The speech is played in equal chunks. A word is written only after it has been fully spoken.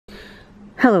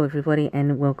Hello everybody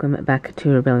and welcome back to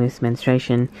Rebellious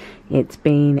Menstruation. It's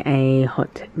been a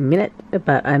hot minute,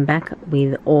 but I'm back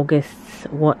with August's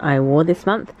what I wore this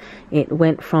month. It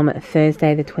went from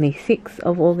Thursday the 26th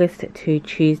of August to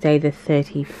Tuesday the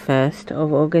 31st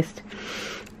of August.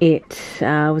 It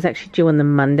was actually due on the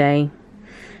Monday.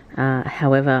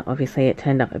 However, obviously it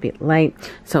turned up a bit late.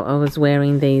 So I was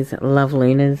wearing these Love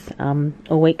Lunas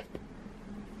all week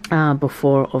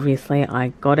before obviously I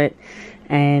got it.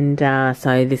 And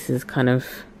so this is kind of,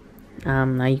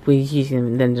 I was using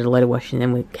them, then did a load of washing,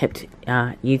 and then we kept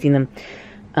using them.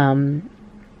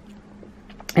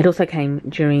 It also came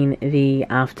during the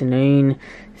afternoon,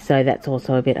 so that's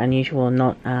also a bit unusual.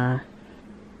 Not, I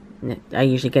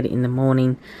usually get it in the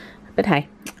morning, but hey,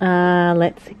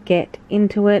 let's get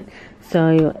into it.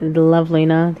 So the Love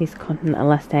Luna, this cotton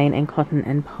elastane and cotton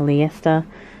and polyester.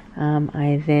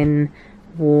 I then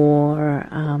wore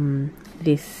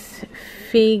this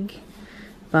Fig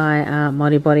by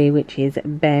Modibody, which is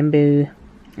bamboo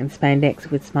and spandex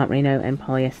with smart merino and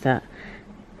polyester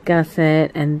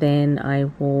gusset. And then I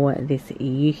wore this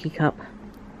Yuki cup.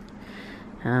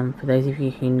 For those of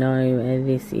you who know,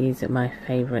 this is my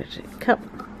favourite cup,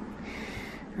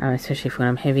 especially for when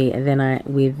I'm heavy. And then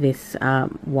with this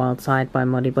Wild Side by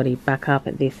Modibody backup,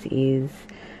 this is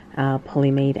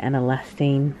polyamide and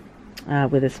elastane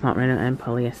with a smart merino and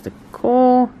polyester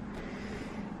core.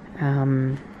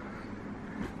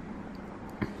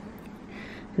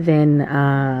 Then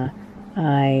I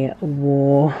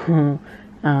wore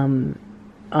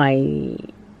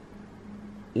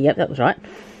yep, that was right.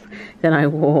 Then I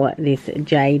wore this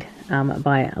Jade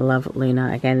by Love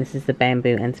Luna. Again, this is the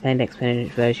bamboo and spandex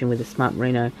version with a smart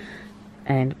merino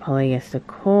and polyester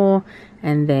core.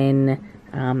 And then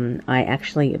I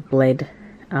actually bled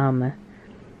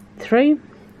through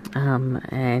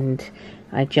and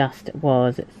I just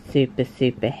was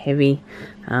super heavy,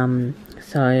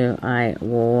 so I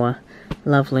wore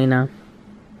Love Luna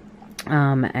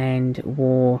and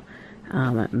wore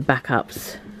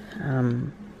backups.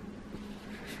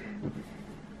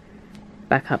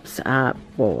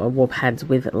 Well, I wore pads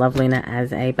with Love Luna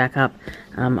as a backup.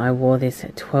 I wore this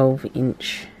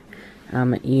 12-inch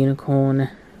unicorn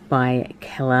by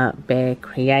Keller Bear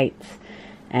Creates.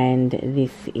 And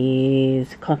this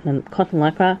is cotton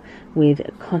lycra with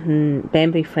cotton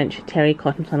bamboo French terry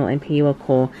cotton flannel and PUL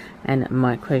core and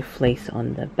micro fleece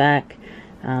on the back.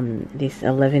 This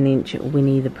 11-inch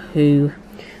Winnie the Pooh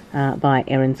by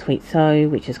Erin Sweet Sew,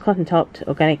 which is cotton topped,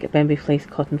 organic bamboo fleece,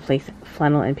 cotton fleece,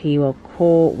 flannel and PUL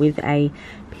core with a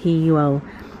PUL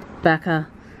backer.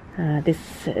 This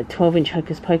 12-inch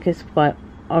Hocus Pocus by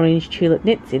Orange Tulip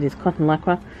Knits. It is cotton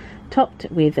lycra, topped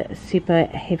with super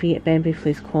heavy bamboo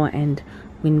fleece core and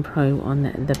WinPro on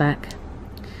the back.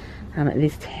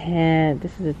 This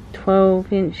is a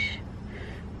 12-inch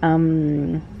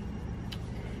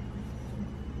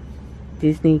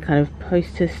Disney kind of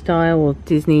poster style, or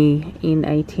Disney in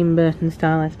a Tim Burton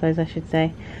style, I suppose I should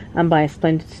say, by A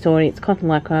Splendid Story. It's cotton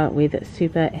lycra with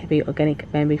super heavy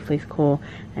organic bamboo fleece core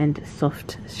and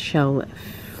soft shell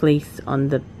fleece on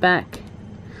the back.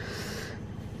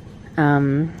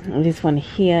 This one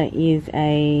here is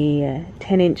a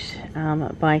 10-inch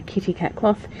by Kitty Cat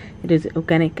Cloth. It is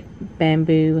organic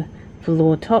bamboo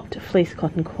velour topped, fleece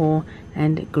cotton core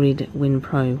and grid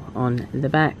WinPro on the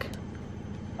back.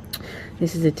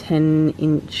 This is a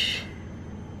 10-inch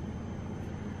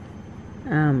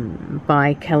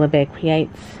by Keller Bear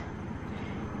Creates.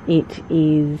 It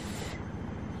is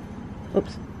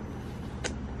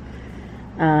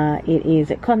it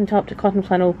is cotton topped, cotton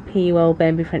flannel, PUL,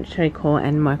 bamboo French terry core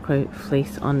and micro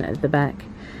fleece on the back.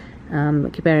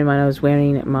 Bear in mind I was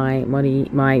wearing my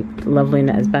Love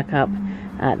Luna as backup.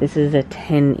 This is a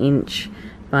 10-inch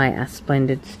by A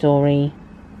Splendid Story.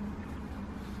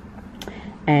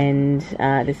 And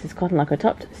this is cotton lycra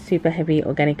topped, super heavy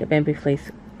organic bamboo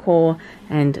fleece core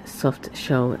and soft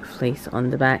shell fleece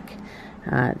on the back.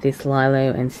 This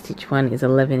Lilo and Stitch one is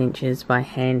 11 inches by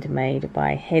Handmade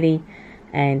by Hetty.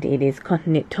 And it is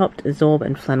cotton knit topped, zorb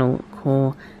and flannel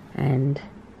core and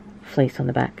fleece on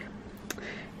the back.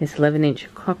 This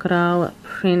 11-inch crocodile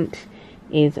print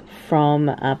is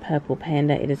from Purple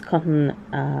Panda. It is cotton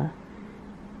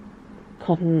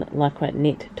lycra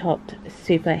knit topped,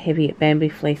 super heavy bamboo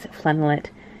fleece flannelette,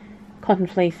 cotton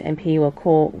fleece and PUL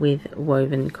core with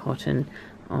woven cotton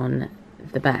on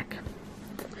the back.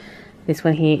 This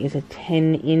one here is a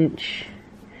 10-inch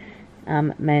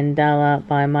Mandala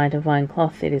by My Divine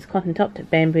Cloth. It is cotton topped,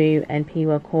 bamboo and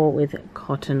PUL core with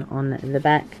cotton on the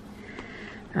back.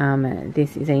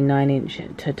 This is a 9-inch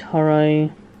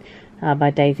Totoro by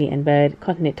Daisy and Bird,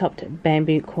 cotton knit topped,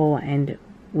 bamboo core and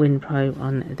WinPro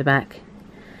on the back.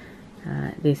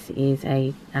 This is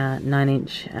a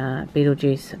 9-inch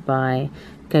Beetlejuice by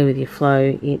Go With Your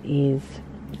Flow. It is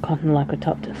cotton lycra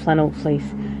topped flannel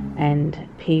fleece and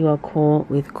PWALKER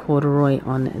with corduroy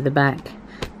on the back.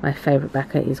 My favourite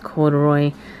backer is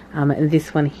corduroy.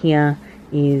 This one here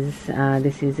is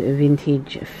this is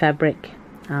vintage fabric,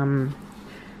 and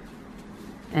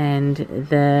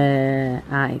the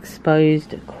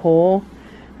exposed core.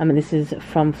 This is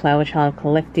from Flower Child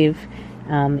Collective.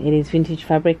 It is vintage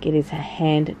fabric. It is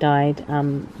hand dyed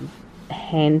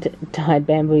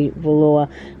bamboo velour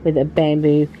with a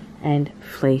bamboo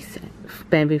fleece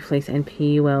and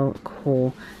PUL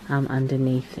core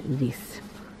underneath this.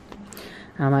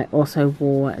 I also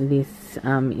wore this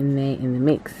in the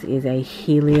mix is a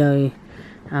Helio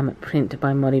print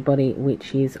by Modibody,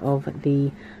 which is of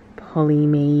the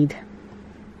polyamide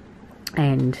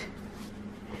and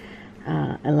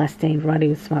elastane variety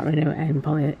with smart merino and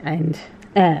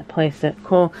polyester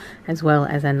core, as well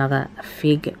as another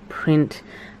fig print.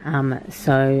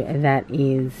 So that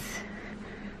is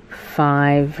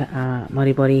 5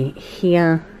 Modibody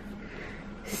here,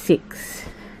 6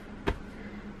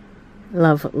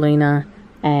 Love Luna,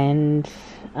 and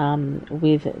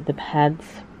with the pads,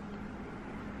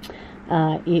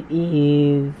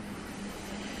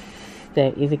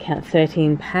 there is a count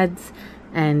 13 pads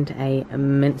and a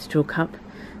menstrual cup.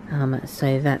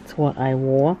 So that's what I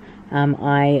wore.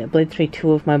 I bled through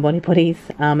 2 of my Modibodies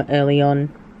early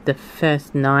on the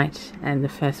first night and the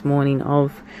first morning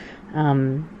of,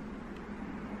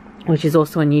 which is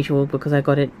also unusual because I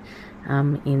got it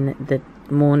in the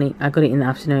morning. I got it in the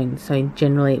afternoon, so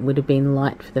generally it would have been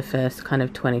light for the first kind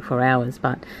of 24 hours,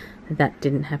 but that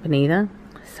didn't happen either.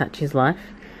 Such is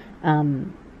life. So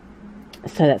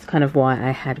that's kind of why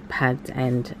I had pads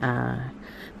and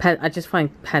I just find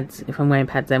pads, if I'm wearing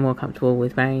pads, I'm more comfortable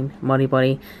with wearing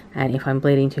Modibody, and if I'm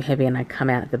bleeding too heavy and I come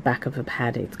out the back of a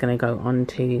pad, it's going to go on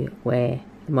to where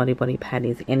the Modibody pad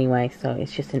is anyway, so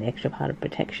it's just an extra part of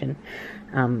protection.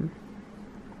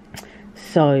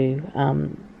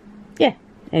 Yeah,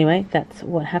 anyway, that's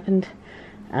what happened.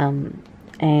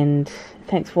 And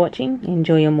thanks for watching.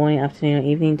 Enjoy your morning, afternoon or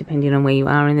evening, depending on where you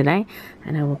are in the day,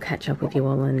 and I will catch up with you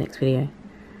all in the next video.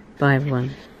 Bye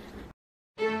everyone.